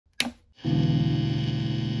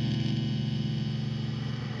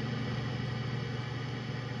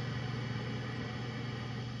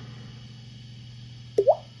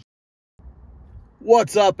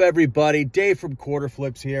What's up, everybody? Dave from Quarter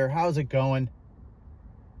Flips here. How's it going?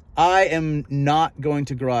 I am not going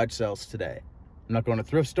to garage sales today. I'm not going to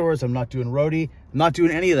thrift stores. I'm not doing Roadie. I'm not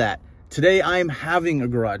doing any of that. Today, I am having a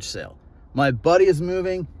garage sale. My buddy is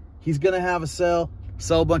moving. He's going to have a sale,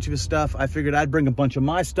 sell a bunch of his stuff. I figured I'd bring a bunch of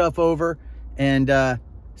my stuff over and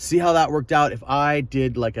see how that worked out if I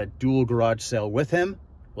did like a dual garage sale with him.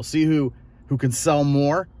 We'll see who can sell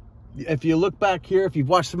more. If you look back here, if you've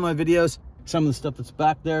watched some of my videos, some of the stuff that's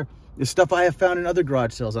back there is stuff I have found in other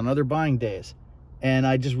garage sales on other buying days. And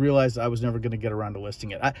I just realized I was never going to get around to listing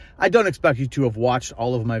it. I don't expect you to have watched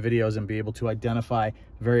all of my videos and be able to identify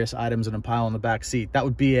various items in a pile in the back seat. That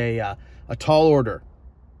would be a tall order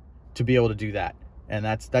to be able to do that. And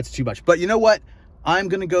that's too much. But you know what? I'm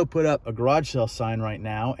going to go put up a garage sale sign right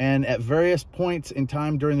now. And at various points in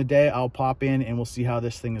time during the day, I'll pop in and we'll see how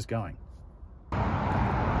this thing is going.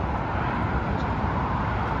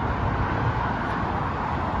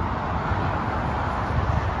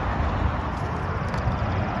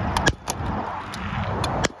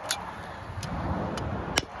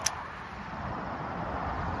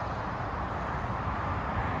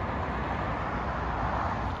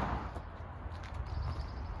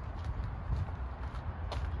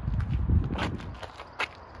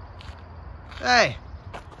 Hey,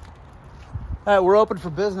 all right, we're open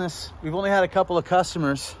for business. We've only had a couple of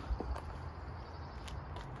customers.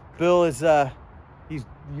 Bill is, you've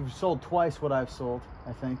sold twice what I've sold,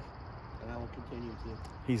 I think. And I will continue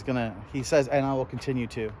to. He says, and I will continue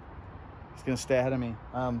to. He's gonna stay ahead of me.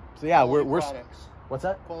 So yeah, we're products. What's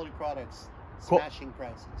that? Quality products, smashing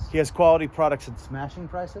prices. He has quality products and smashing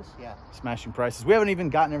prices? Yeah. Smashing prices. We haven't even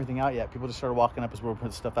gotten everything out yet. People just started walking up as we're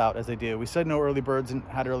putting stuff out, as they do. We said no early birds and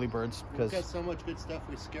had early birds because... We've got so much good stuff,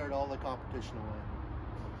 we scared all the competition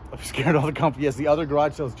away. We scared all the company. Yes, the other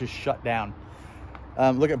garage sales just shut down.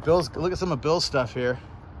 Look at some of Bill's stuff here.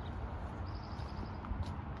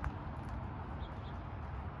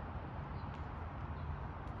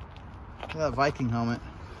 Look at that Viking helmet.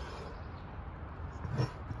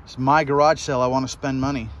 It's my garage sale. I want to spend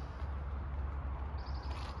money.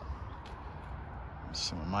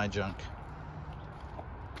 Some of my junk.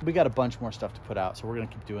 We got a bunch more stuff to put out, so we're going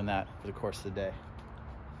to keep doing that for the course of the day.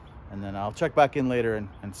 And then I'll check back in later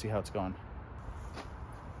and see how it's going.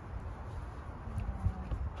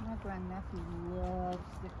 My grandnephew loves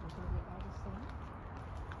stickers.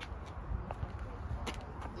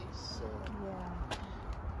 Yeah.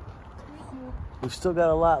 We've still got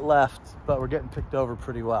a lot left, but we're getting picked over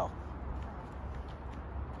pretty well.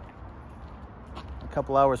 In a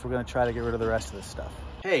couple hours, we're going to try to get rid of the rest of this stuff.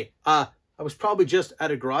 Hey, I was probably just at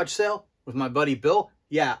a garage sale with my buddy Bill.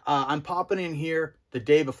 Yeah, I'm popping in here the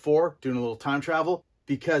day before, doing a little time travel,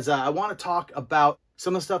 because I want to talk about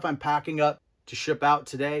some of the stuff I'm packing up to ship out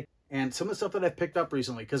today and some of the stuff that I've picked up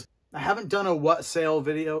recently, because I haven't done a what sold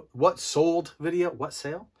video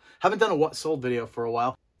for a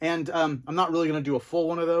while. And I'm not really going to do a full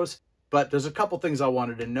one of those, but there's a couple things I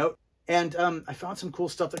wanted to note. And I found some cool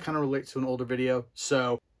stuff that kind of relates to an older video.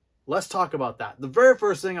 So let's talk about that. The very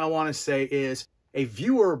first thing I want to say is a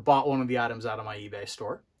viewer bought one of the items out of my eBay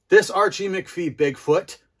store. This Archie McPhee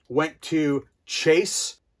Bigfoot went to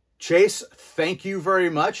Chase. Chase, thank you very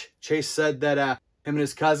much. Chase said that him and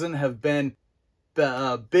his cousin have been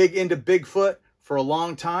big into Bigfoot for a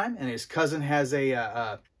long time. And his cousin has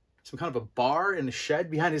some kind of a bar in the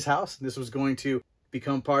shed behind his house. And this was going to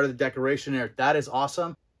become part of the decoration there. That is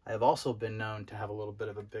awesome. I have also been known to have a little bit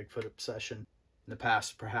of a Bigfoot obsession in the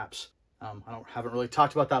past, perhaps. I haven't really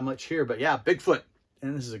talked about that much here, but yeah, Bigfoot.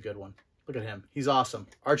 And this is a good one. Look at him. He's awesome.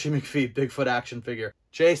 Archie McPhee, Bigfoot action figure.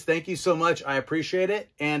 Chase, thank you so much. I appreciate it.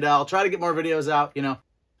 And I'll try to get more videos out. You know,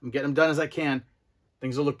 I'm getting them done as I can.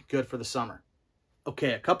 Things will look good for the summer.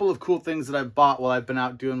 Okay, a couple of cool things that I've bought while I've been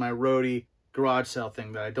out doing my Roadie garage sale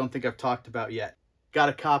thing that I don't think I've talked about yet. Got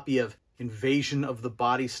a copy of Invasion of the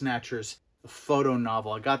Body Snatchers, the photo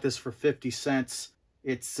novel. I got this for 50 cents.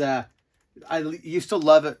 It's, I used to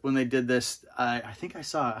love it when they did this. I think I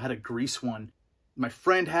had a Grease one. My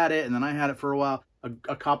friend had it, and then I had it for a while.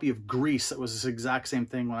 A copy of Grease that was this exact same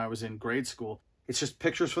thing when I was in grade school. It's just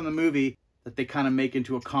pictures from the movie that they kind of make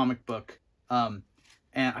into a comic book. And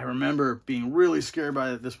I remember being really scared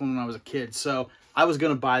by this one when I was a kid. So I was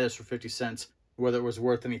going to buy this for 50 cents, whether it was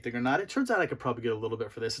worth anything or not. It turns out I could probably get a little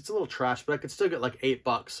bit for this. It's a little trash, but I could still get like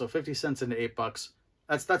 $8. So 50 cents into $8,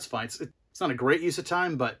 that's fine. It's not a great use of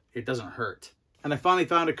time, but it doesn't hurt. And I finally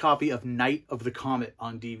found a copy of Night of the Comet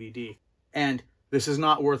on DVD. And this is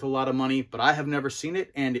not worth a lot of money, but I have never seen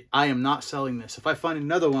it, and I am not selling this. If I find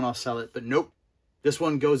another one, I'll sell it, but nope. This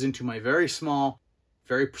one goes into my very small,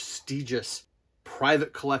 very prestigious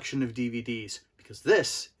private collection of DVDs, because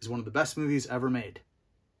this is one of the best movies ever made.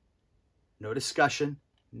 No discussion,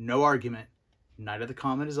 no argument. Night of the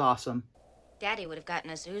Comet is awesome. Daddy would have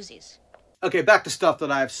gotten us Uzis. Okay, back to stuff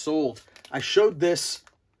that I've sold. I showed this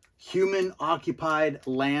human-occupied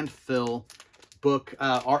landfill book,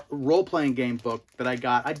 role-playing game book that I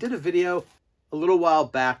got. I did a video a little while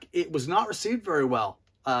back. It was not received very well.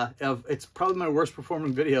 It's probably my worst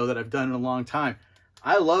performing video that I've done in a long time.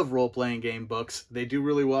 I love role-playing game books. They do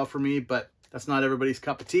really well for me, but that's not everybody's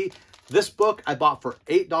cup of tea. This book I bought for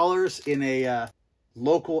 $8 in a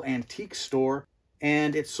local antique store,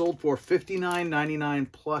 and it sold for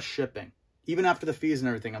 $59.99 plus shipping. Even after the fees and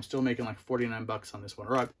everything, I'm still making like 49 bucks on this one.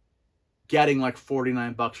 Or I'm getting like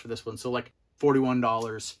 49 bucks for this one. So like $41,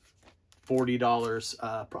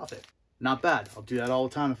 $40 profit. Not bad. I'll do that all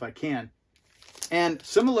the time if I can. And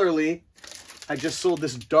similarly, I just sold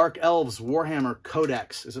this Dark Elves Warhammer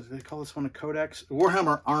Codex. They call this one a Codex?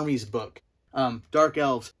 Warhammer Armies book. Dark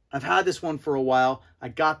Elves. I've had this one for a while. I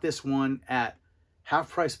got this one at Half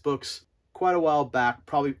Price Books quite a while back,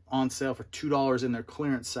 probably on sale for $2 in their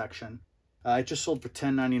clearance section. I just sold for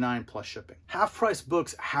 $10.99 plus shipping. Half Price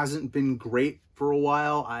Books hasn't been great for a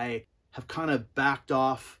while. I have kind of backed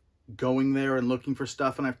off going there and looking for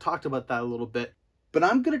stuff, and I've talked about that a little bit. But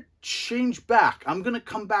I'm going to change back. I'm going to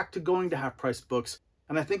come back to going to Half Price Books,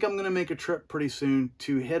 and I think I'm going to make a trip pretty soon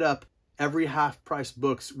to hit up every Half Price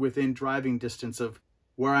Books within driving distance of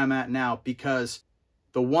where I'm at now, because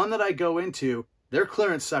the one that I go into, their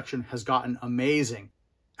clearance section has gotten amazing.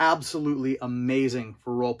 Absolutely amazing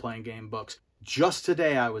for role-playing game books. Just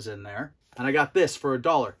today I was in there, and I got this for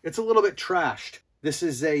 $1. It's a little bit trashed. This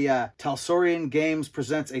is a Talsorian Games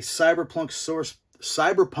presents a cyberpunk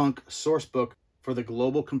source book for the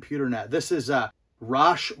global computer net. This is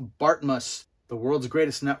Rosh Bartmus, the world's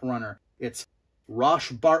greatest net runner. It's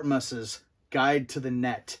Rosh Bartmus's Guide to the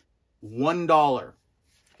Net. $1.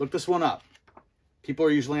 Look this one up. People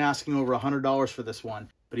are usually asking over $100 for this one.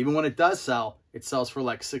 But even when it does sell, it sells for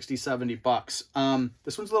like 60, 70 bucks.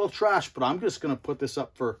 This one's a little trash, but I'm just going to put this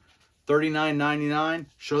up for $39.99,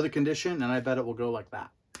 show the condition, and I bet it will go like that.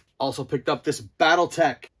 Also picked up this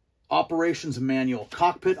BattleTech Operations Manual,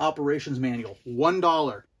 Cockpit Operations Manual,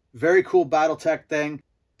 $1. Very cool BattleTech thing.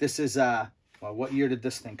 This is, well, what year did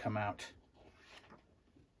this thing come out?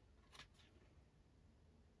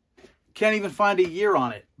 Can't even find a year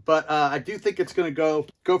on it, but I do think it's going to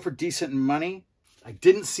go for decent money. I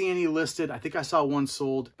didn't see any listed. I think I saw one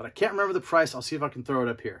sold, but I can't remember the price. I'll see if I can throw it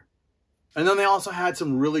up here. And then they also had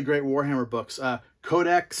some really great Warhammer books.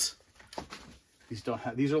 Codex. These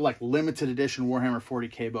are like limited edition Warhammer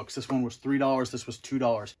 40K books. This one was $3. This was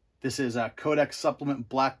 $2. This is Codex Supplement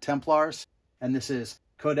Black Templars. And this is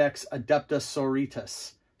Codex Adeptus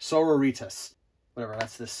Sororitas. Whatever,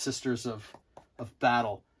 that's the Sisters of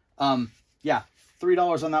Battle. Yeah,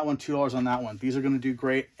 $3 on that one, $2 on that one. These are going to do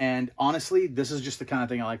great. And honestly, this is just the kind of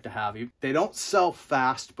thing I like to have. They don't sell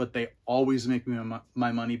fast, but they always make me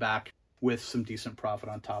my money back with some decent profit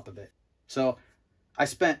on top of it. So I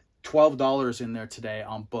spent $12 in there today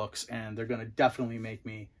on books, and they're going to definitely make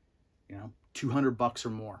me, 200 bucks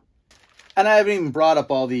or more. And I haven't even brought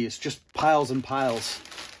up all these, just piles and piles.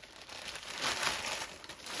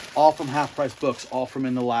 All from Half Price Books, all from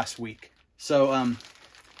in the last week. So,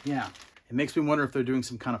 yeah. It makes me wonder if they're doing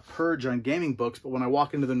some kind of purge on gaming books, but when I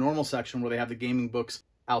walk into the normal section where they have the gaming books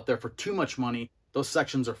out there for too much money, those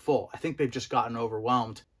sections are full. I think they've just gotten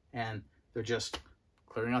overwhelmed, and they're just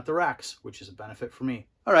clearing out the racks, which is a benefit for me.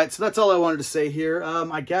 All right, so that's all I wanted to say here.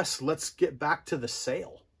 I guess let's get back to the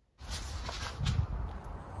sale.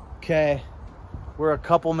 Okay, we're a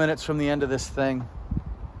couple minutes from the end of this thing.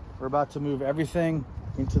 We're about to move everything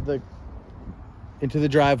into the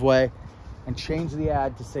driveway and change the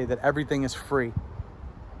ad to say that everything is free.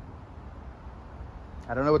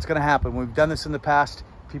 I don't know what's going to happen. We've done this in the past.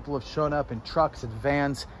 People have shown up in trucks and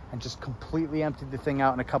vans and just completely emptied the thing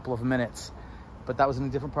out in a couple of minutes. But that was in a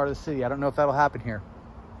different part of the city. I don't know if that'll happen here.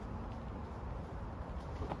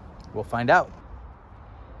 We'll find out.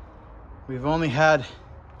 We've only had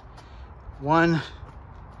one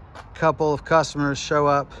couple of customers show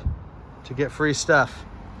up to get free stuff.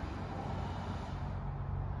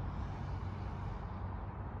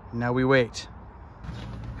 Now we wait.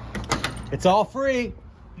 It's all free.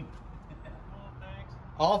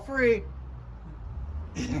 All free.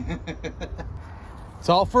 It's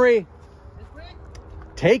all free.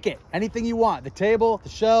 Take it. Anything you want. The table, the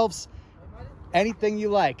shelves, anything you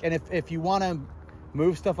like. And if you want to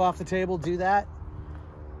move stuff off the table, do that.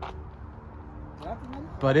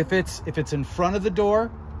 But if it's in front of the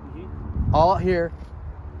door, all here,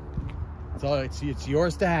 it's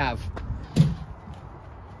yours to have.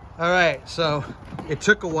 All right, so it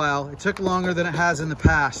took a while. It took longer than it has in the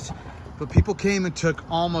past, but people came and took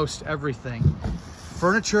almost everything.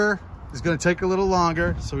 Furniture is gonna take a little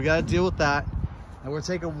longer, so we gotta deal with that. And we're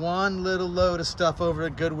taking one little load of stuff over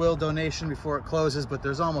to Goodwill donation before it closes, but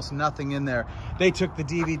there's almost nothing in there. They took the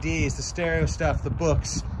DVDs, the stereo stuff, the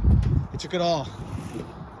books. They took it all.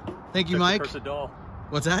 Thank you, Mike. They took the cursed doll.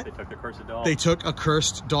 What's that? They took the cursed doll. They took a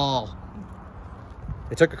cursed doll.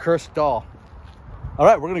 They took a cursed doll. All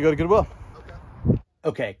right, we're gonna go to Goodwill.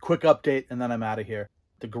 Okay, quick update, and then I'm out of here.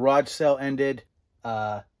 The garage sale ended.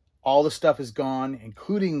 All the stuff is gone,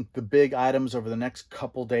 including the big items over the next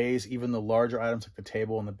couple days, even the larger items like the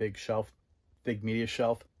table and the big shelf, big media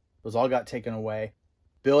shelf. Those all got taken away.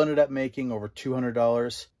 Bill ended up making over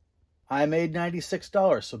 $200. I made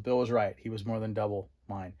 $96, so Bill was right. He was more than double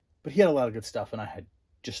mine. But he had a lot of good stuff, and I had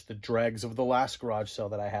just the dregs of the last garage sale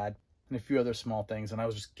that I had and a few other small things, and I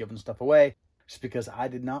was just giving stuff away just because I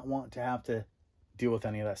did not want to have to deal with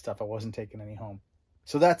any of that stuff. I wasn't taking any home.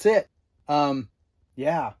 So that's it.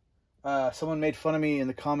 Yeah. Someone made fun of me in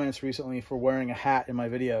the comments recently for wearing a hat in my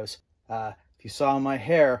videos. If you saw my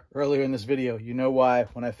hair earlier in this video, you know why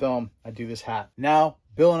when I film, I do this hat. Now,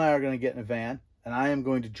 Bill and I are going to get in a van, and I am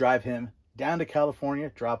going to drive him down to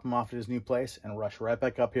California, drop him off at his new place, and rush right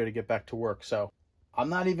back up here to get back to work. So I'm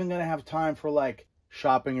not even going to have time for like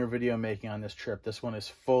shopping or video making on this trip. This one is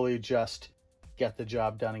fully just get the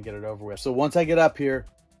job done and get it over with. So once I get up here,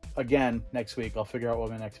 again, next week, I'll figure out what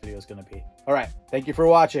my next video is going to be. All right. Thank you for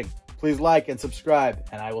watching. Please like and subscribe,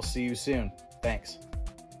 and I will see you soon. Thanks.